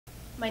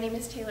My name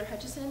is Taylor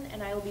Hutchison,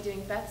 and I will be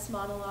doing Beth's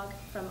monologue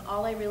from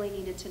All I Really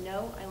Needed to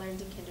Know I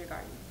Learned in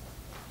Kindergarten.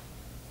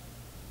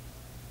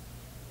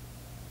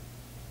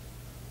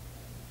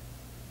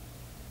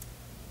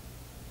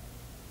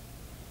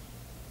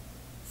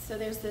 So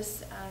there's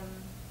this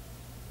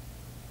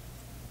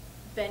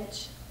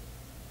bench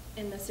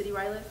in the city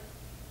where I live.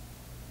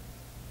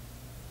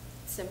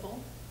 It's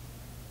simple.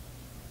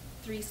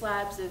 3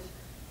 slabs of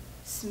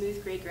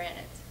smooth gray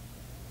granite.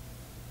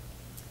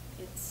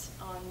 It's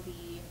on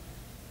the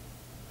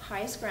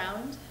highest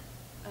ground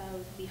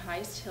of the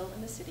highest hill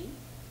in the city,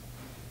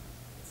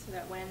 so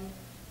that when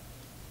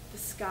the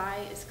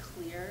sky is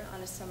clear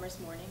on a summer's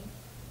morning,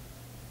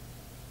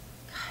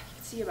 God, you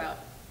can see about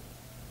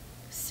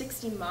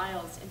 60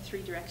 miles in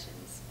 3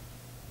 directions.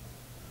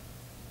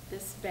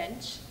 This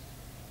bench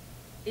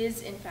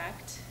is, in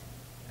fact,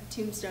 a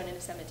tombstone in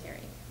a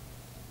cemetery,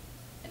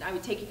 and I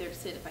would take you there to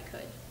sit if I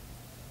could.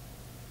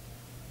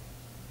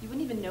 You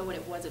wouldn't even know what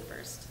it was at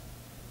first.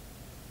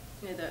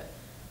 You know,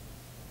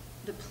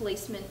 the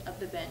placement of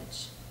the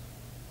bench,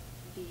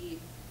 the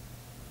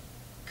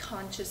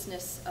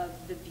consciousness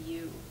of the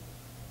view,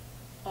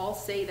 all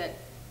say that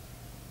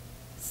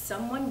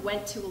someone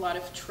went to a lot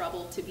of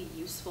trouble to be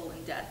useful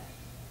in death.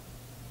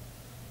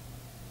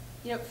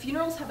 You know,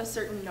 funerals have a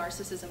certain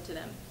narcissism to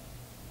them,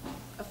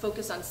 a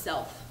focus on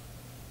self.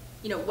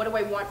 You know, what do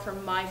I want for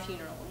my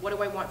funeral? What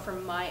do I want for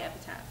my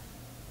epitaph?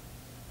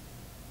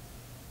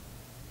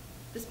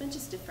 This bench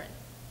is different,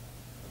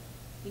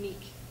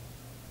 unique.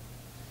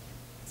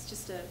 It's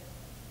just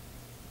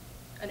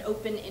an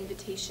open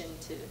invitation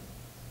to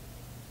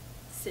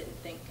sit and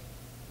think.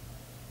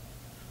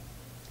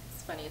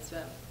 It's funny, it's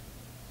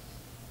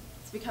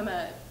become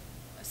a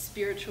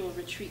spiritual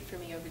retreat for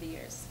me over the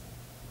years.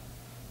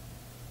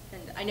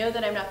 And I know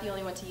that I'm not the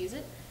only one to use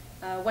it.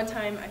 One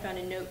time I found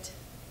a note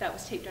that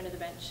was taped under the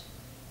bench.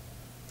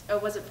 Oh,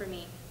 it wasn't for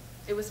me.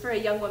 It was for a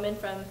young woman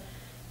from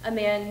a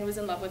man who was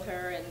in love with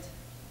her and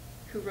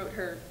who wrote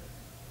her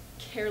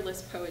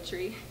careless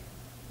poetry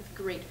with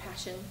great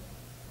passion.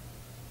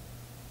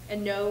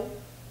 And no,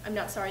 I'm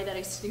not sorry that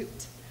I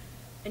snooped.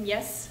 And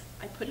yes,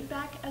 I put it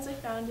back as I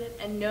found it.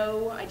 And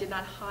no, I did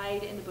not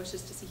hide in the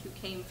bushes to see who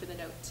came for the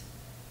note.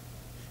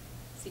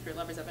 Secret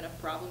lovers have enough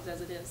problems as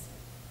it is.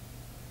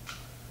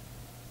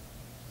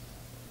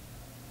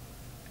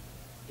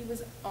 It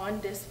was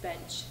on this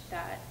bench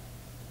that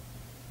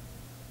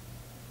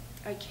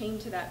I came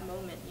to that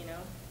moment, you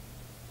know,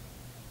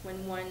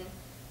 when one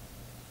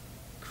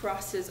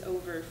crosses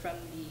over from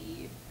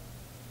the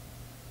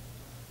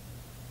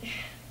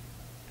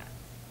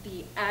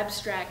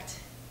abstract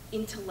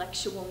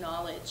intellectual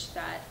knowledge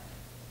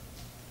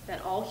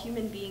that all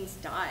human beings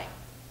die,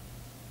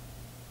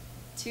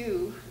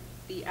 to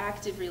the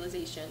active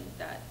realization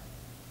that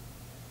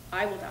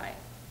I will die.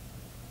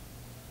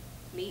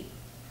 Me.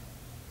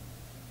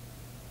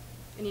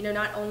 And you know,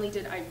 not only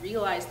did I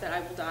realize that I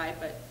will die,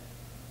 but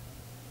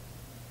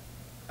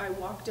I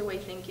walked away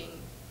thinking,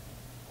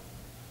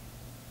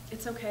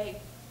 it's okay.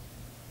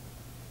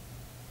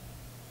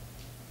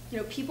 You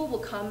know, people will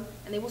come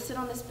and they will sit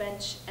on this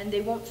bench and they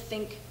won't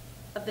think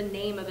of the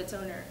name of its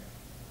owner,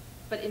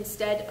 but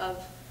instead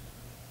of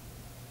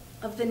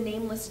the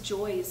nameless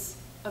joys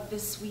of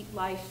this sweet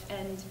life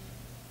and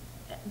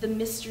the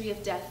mystery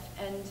of death,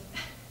 and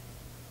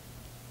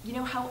you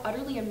know how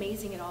utterly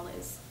amazing it all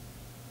is.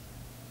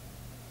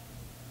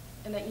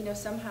 And that, you know,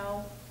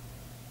 somehow,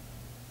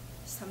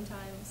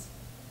 sometimes,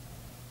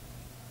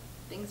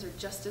 things are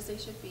just as they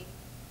should be.